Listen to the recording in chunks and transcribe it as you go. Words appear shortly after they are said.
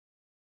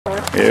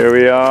Here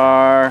we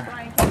are.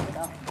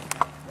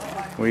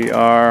 We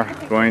are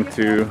going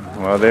to,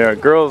 well,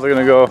 girls are going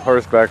to go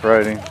horseback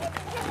riding.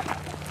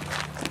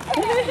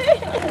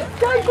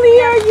 Douglas,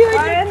 are you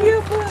in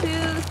your pupil? 1, 2,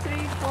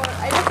 3, 4.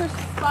 I guess there's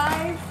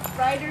 5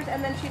 riders,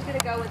 and then she's going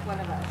to go with one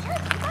of us.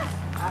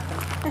 Awesome.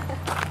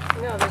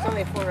 No, there's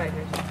only 4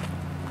 riders.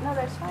 No,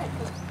 there's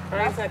 5.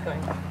 Riing's not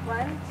going.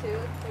 1, 2,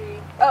 3.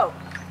 Oh,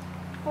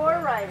 4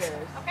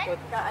 riders. Okay.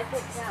 I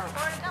can't count.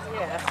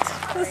 Yeah.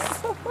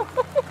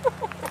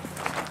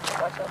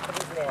 Watch out for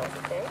these nails,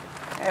 okay?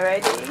 All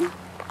righty.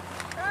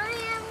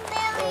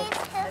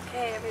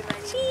 Okay,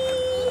 everybody. Cheese.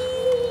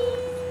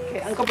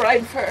 Okay, Uncle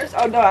Brian first.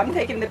 Oh no, I'm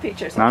taking the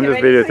pictures. No, I'm just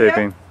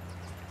videotaping.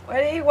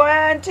 Ready?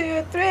 1,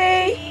 2,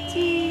 3.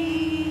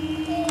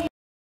 Cheese.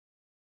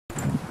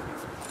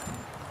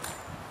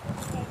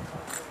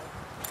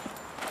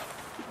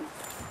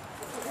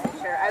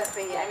 Sure, I was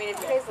thinking. I mean, if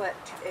you guys let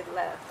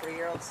a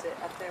 3-year-old sit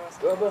up there, what's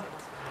the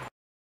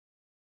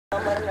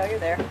I'll let her know you're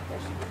there. There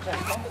she goes.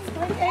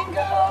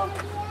 Go.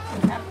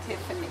 Have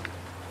Tiffany.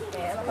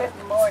 And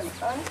good morning.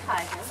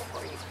 Untie her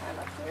before you climb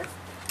up here.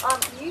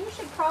 You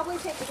should probably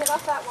take the head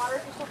off that water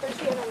if you're so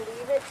thirsty and then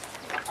leave it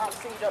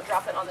so you don't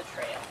drop it on the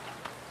trail.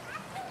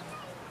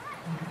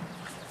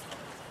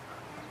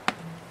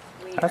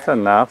 That's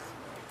enough.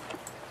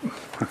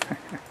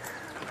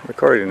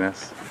 Recording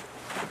this.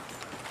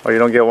 Oh, you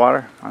don't get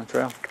water on the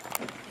trail?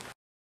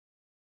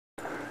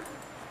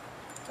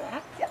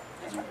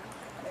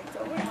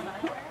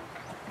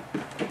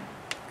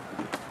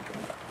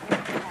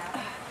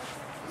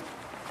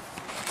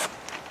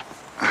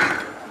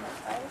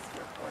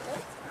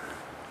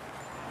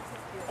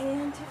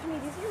 And Tiffany,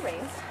 these are your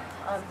reins.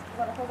 You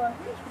want to hold on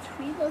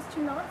between those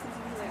 2 knots is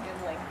usually a good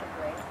length of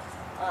rein.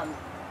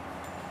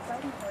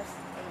 Riding horse,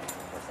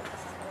 this is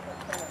kind of a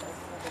permanent.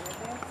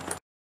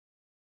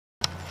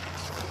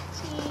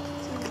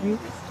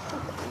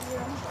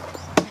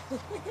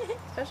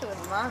 Especially when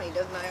mommy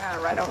doesn't know how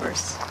to ride a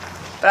horse.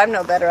 But I'm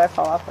no better, I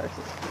fall off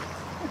horses.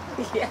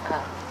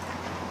 Yeah.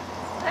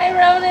 Hi,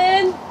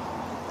 Ronan!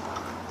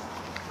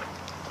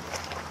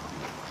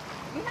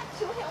 You have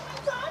 2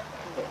 helmets on?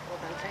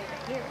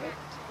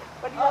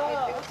 What do you want me to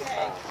do with your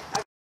phone?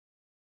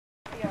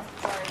 Yeah,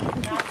 sorry.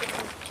 Not this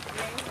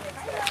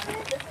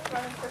is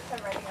Ronan's first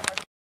time riding a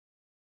horse.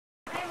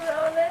 Hi,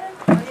 Ronan.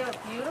 Oh, you have a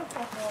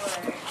beautiful horse.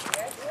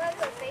 Yes, you have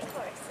a big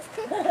horse.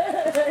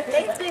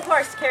 Nate's big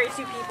horse carries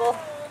 2 people.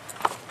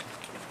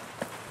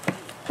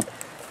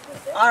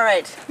 All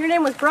right. Your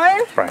name was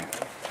Brian? Brian.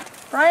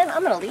 Brian,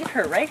 I'm going to leave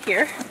her right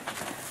here.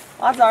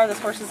 Odds are this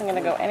horse isn't going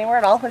to go anywhere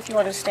at all, but if you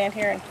want to stand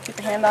here and keep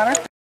a hand on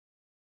her.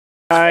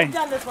 Hi. I've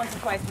done this once or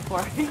twice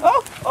before.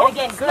 Oh, and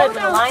again, good.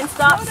 When the line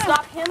stops,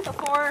 stop him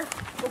before.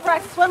 We'll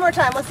practice one more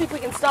time. Let's see if we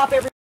can stop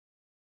every.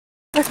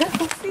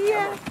 See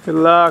ya. Good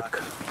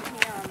luck.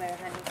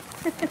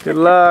 Good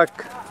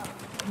luck.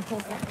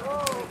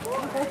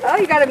 Oh,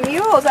 you got a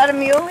mule. Is that a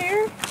mule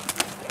here?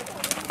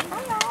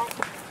 Hello.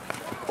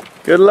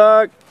 Good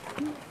luck.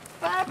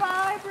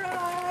 Bye-bye,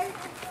 Brian.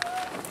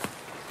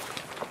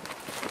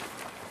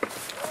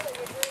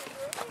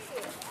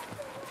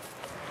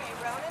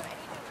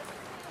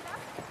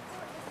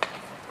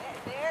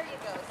 There you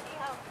go. See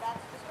how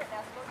that's just right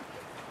now.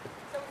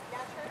 So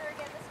now turn her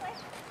again this way.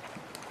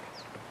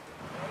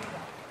 There you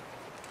go.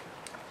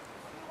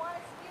 If you want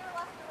to steer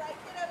left or right,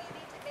 kiddo, you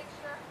need to make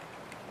sure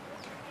you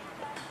put your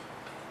hand up.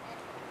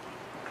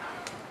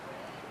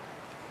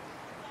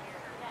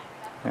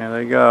 There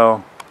they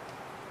go.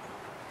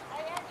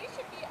 Diane, you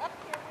should be up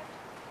here with.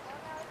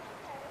 No, it's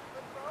okay.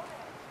 With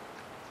Ronan.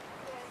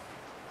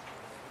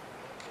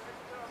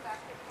 Let's throw him back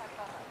here to have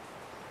fun.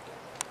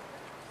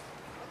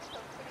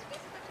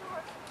 This is the 2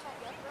 horses we had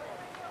yesterday.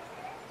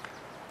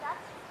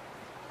 That's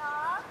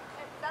Knob,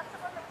 and that's the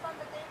one that's on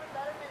the David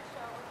Letterman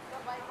show. The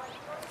white horse.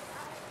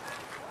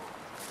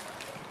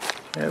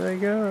 There they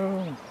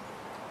go.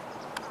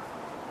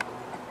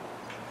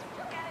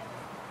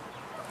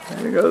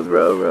 There goes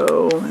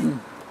Roro and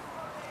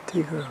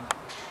Tigro.